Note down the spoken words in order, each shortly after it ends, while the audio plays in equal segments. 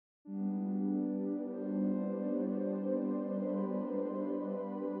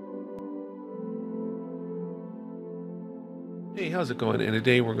Hey, how's it going? And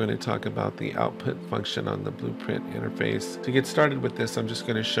today we're going to talk about the output function on the Blueprint interface. To get started with this, I'm just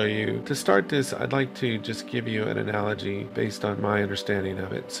going to show you. To start this, I'd like to just give you an analogy based on my understanding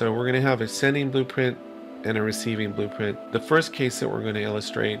of it. So we're going to have a sending blueprint and a receiving blueprint. The first case that we're going to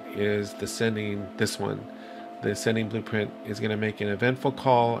illustrate is the sending, this one. The sending blueprint is going to make an eventful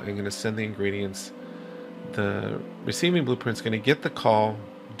call and going to send the ingredients. The receiving blueprint is going to get the call,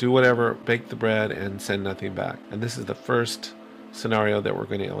 do whatever, bake the bread, and send nothing back. And this is the first scenario that we're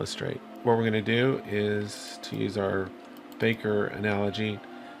going to illustrate. What we're going to do is, to use our baker analogy,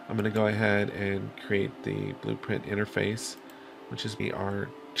 I'm going to go ahead and create the blueprint interface, which is our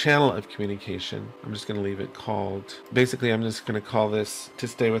channel of communication. I'm just going to leave it called, basically I'm just going to call this, to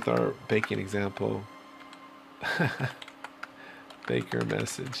stay with our baking example, baker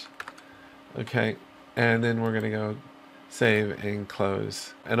message. Okay, and then we're going to go save and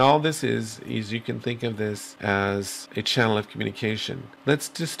close. And all this is you can think of this as a channel of communication. Let's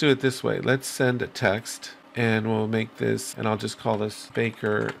just do it this way. Let's send a text and we'll make this, and I'll just call this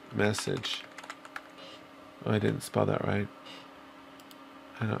baker message. Oh, I didn't spell that right.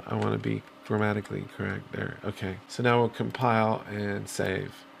 I want to be grammatically correct there. Okay, so now we'll compile and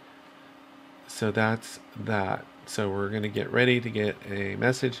save. So that's that. So we're going to get ready to get a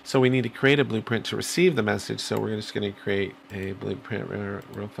message. So we need to create a blueprint to receive the message. So we're just going to create a blueprint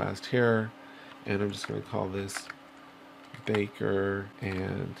real fast here. And I'm just going to call this baker,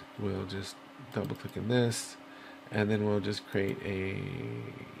 and we'll just double click in this. And then we'll just create a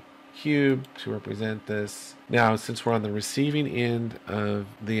cube to represent this. Now, since we're on the receiving end of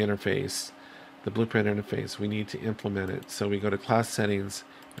the interface, the blueprint interface, we need to implement it. So we go to class settings,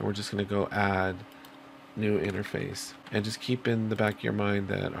 and we're just going to go add new interface, and just keep in the back of your mind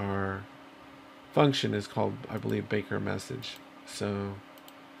that our function is called, I believe, baker message. So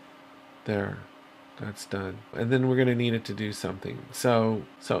there, that's done. And then we're going to need it to do something. So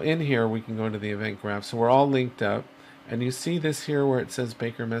in here we can go into the event graph. So we're all linked up, and you see this here where it says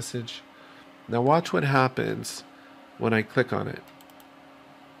baker message. Now watch what happens when I click on it.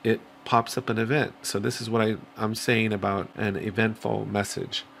 It pops up an event. So this is what I'm saying about an eventful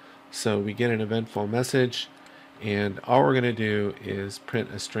message. So we get an eventful message, and all we're going to do is print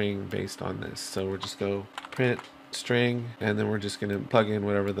a string based on this. So we'll just go print string, and then we're just going to plug in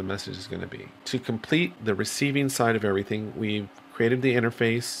whatever the message is going to be. To complete the receiving side of everything, we've created the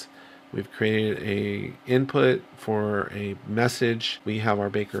interface. We've created a input for a message. We have our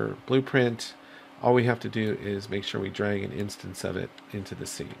baker blueprint. All we have to do is make sure we drag an instance of it into the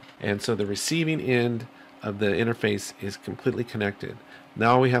scene. And so the receiving end of the interface is completely connected.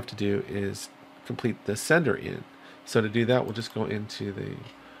 Now all we have to do is complete the sender end. So to do that, we'll just go into the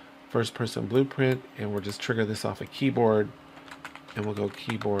first person blueprint, and we'll just trigger this off a keyboard, and we'll go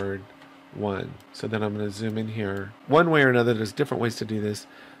keyboard 1. So then I'm going to zoom in here. One way or another, there's different ways to do this.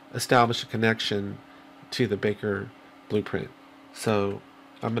 Establish a connection to the baker blueprint. So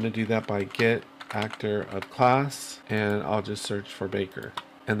I'm going to do that by get actor of class, and I'll just search for baker.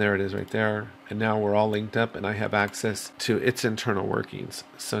 And there it is right there. And now we're all linked up, and I have access to its internal workings.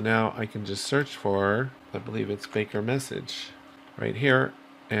 So now I can just search for, I believe it's baker message right here,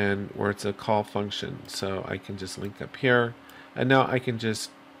 and where it's a call function. So I can just link up here, and now I can just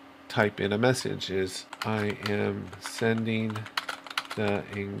type in a message is I am sending the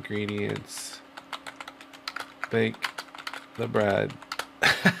ingredients, bake the bread.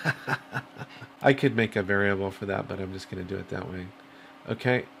 I could make a variable for that, but I'm just going to do it that way.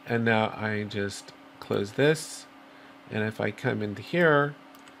 Okay, and now I just close this, and if I come into here,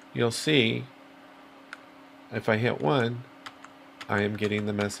 you'll see if I hit 1, I am getting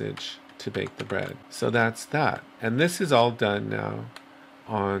the message to bake the bread. So that's that. And this is all done now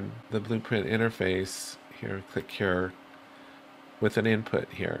on the blueprint interface. Here, click here with an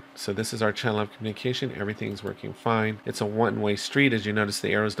input here. So this is our channel of communication. Everything's working fine. It's a one-way street. As you notice, the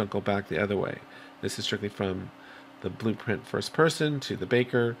arrows don't go back the other way. This is strictly from the blueprint first person to the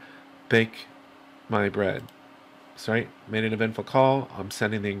baker, bake my bread. So right, made an eventful call, I'm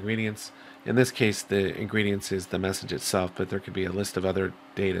sending the ingredients. In this case, the ingredients is the message itself, but there could be a list of other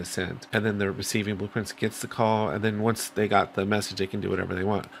data sent. And then the receiving blueprints gets the call, and then once they got the message, they can do whatever they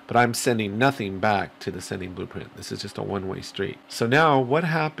want. But I'm sending nothing back to the sending blueprint. This is just a one-way street. So now what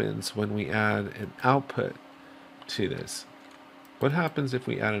happens when we add an output to this? What happens if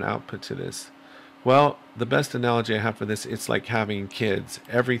we add an output to this? Well, the best analogy I have for this, it's like having kids.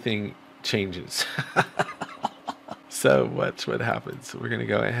 Everything changes. So watch what happens. We're going to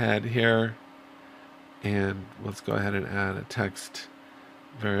go ahead here, and let's go ahead and add a text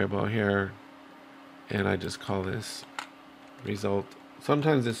variable here, and I just call this result.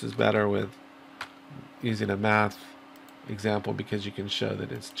 Sometimes this is better with using a math example because you can show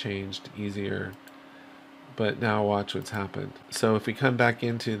that it's changed easier. But now watch what's happened. So if we come back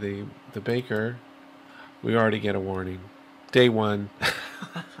into the baker, we already get a warning. Day 1.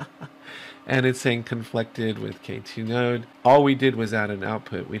 And it's saying conflicted with K2 node. All we did was add an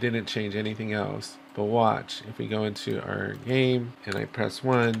output. We didn't change anything else. But watch, if we go into our game and I press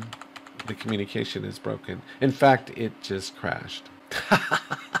 1, the communication is broken. In fact, it just crashed.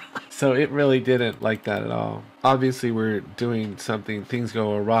 So it really didn't like that at all. Obviously, we're doing something, things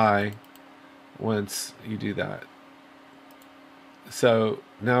go awry once you do that. So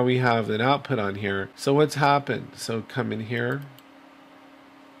now we have an output on here. So what's happened? So come in here.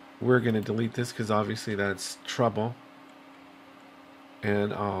 We're going to delete this because obviously that's trouble.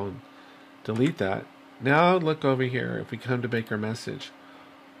 And I'll delete that. Now look over here. If we come to Baker message,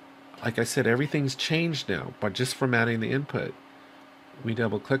 like I said, everything's changed now, but just formatting the input. We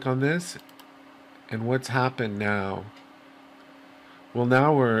double click on this, and what's happened now? Well,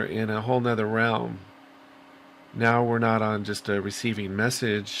 now we're in a whole nother realm. Now we're not on just a receiving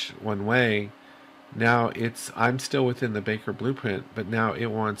message one way. Now I'm still within the Baker blueprint, but now it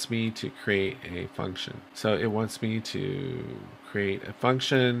wants me to create a function. So it wants me to create a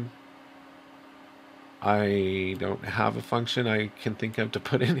function. I don't have a function I can think of to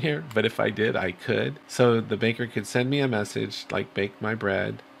put in here, but if I did, I could. So the baker could send me a message like bake my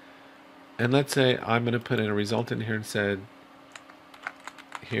bread. And let's say I'm going to put in a result in here and said,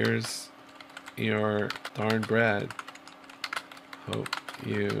 here's your darn bread. Hope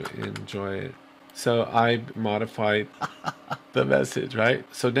you enjoy it. So I modified the message, right?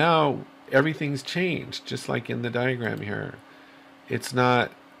 So now everything's changed, just like in the diagram here. It's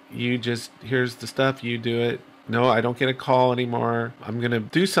not you just, here's the stuff, you do it. No, I don't get a call anymore. I'm going to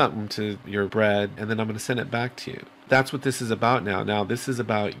do something to your bread, and then I'm going to send it back to you. That's what this is about now. Now, this is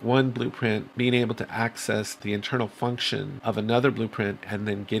about one blueprint being able to access the internal function of another blueprint and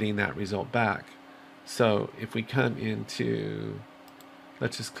then getting that result back. So if we come into,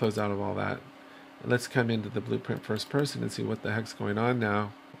 let's just close out of all that. Let's come into the blueprint first person and see what the heck's going on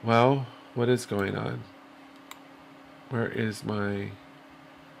now. Well, what is going on? Where is my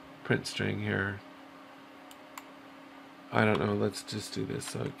print string here? I don't know. Let's just do this.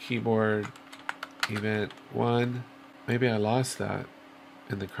 So keyboard event 1. Maybe I lost that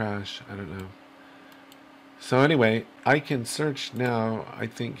in the crash. I don't know. So anyway, I can search now. I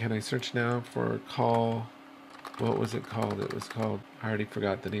think, can I search now for call? What was it called? It was called, I already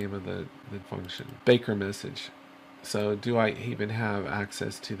forgot the name of the function. Baker message. So do I even have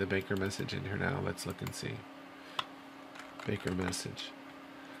access to the Baker message in here now? Let's look and see. Baker message.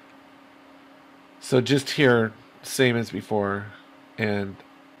 So just here, same as before, and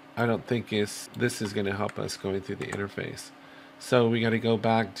I don't think this is going to help us going through the interface. So we got to go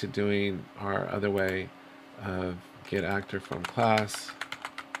back to doing our other way of get actor from class,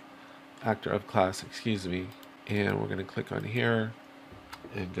 actor of class, excuse me, and we're going to click on here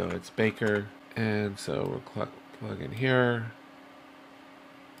and go, it's Baker, and so we'll plug in here,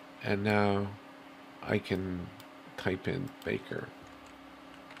 and now I can type in Baker.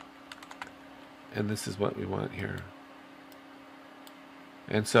 And this is what we want here.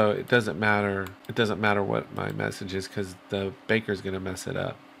 And so it doesn't matter what my message is, because the baker's going to mess it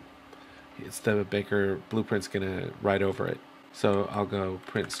up. It's the Baker blueprint's going to write over it. So I'll go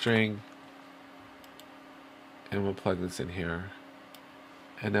print string, and we'll plug this in here.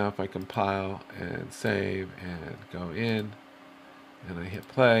 And now if I compile and save and go in, and I hit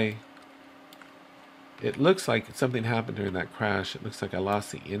play, it looks like something happened during that crash. It looks like I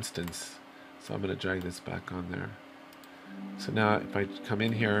lost the instance. So I'm going to drag this back on there. So now if I come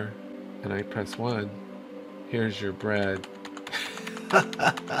in here and I press 1, here's your bread.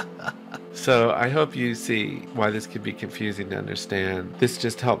 So I hope you see why this could be confusing to understand. This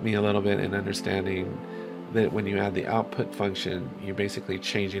just helped me a little bit in understanding that when you add the output function, you're basically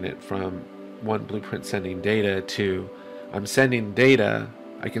changing it from one blueprint sending data to I'm sending data.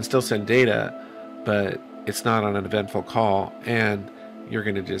 I can still send data, but it's not on an eventful call, and you're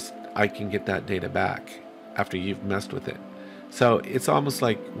going to just, I can get that data back after you've messed with it. So it's almost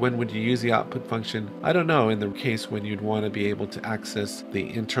like, when would you use the output function? I don't know, in the case when you'd want to be able to access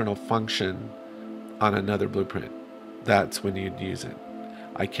the internal function on another blueprint. That's when you'd use it.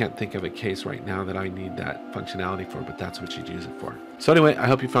 I can't think of a case right now that I need that functionality for, but that's what you'd use it for. So anyway, I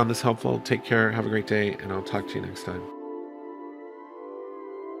hope you found this helpful. Take care, have a great day, and I'll talk to you next time.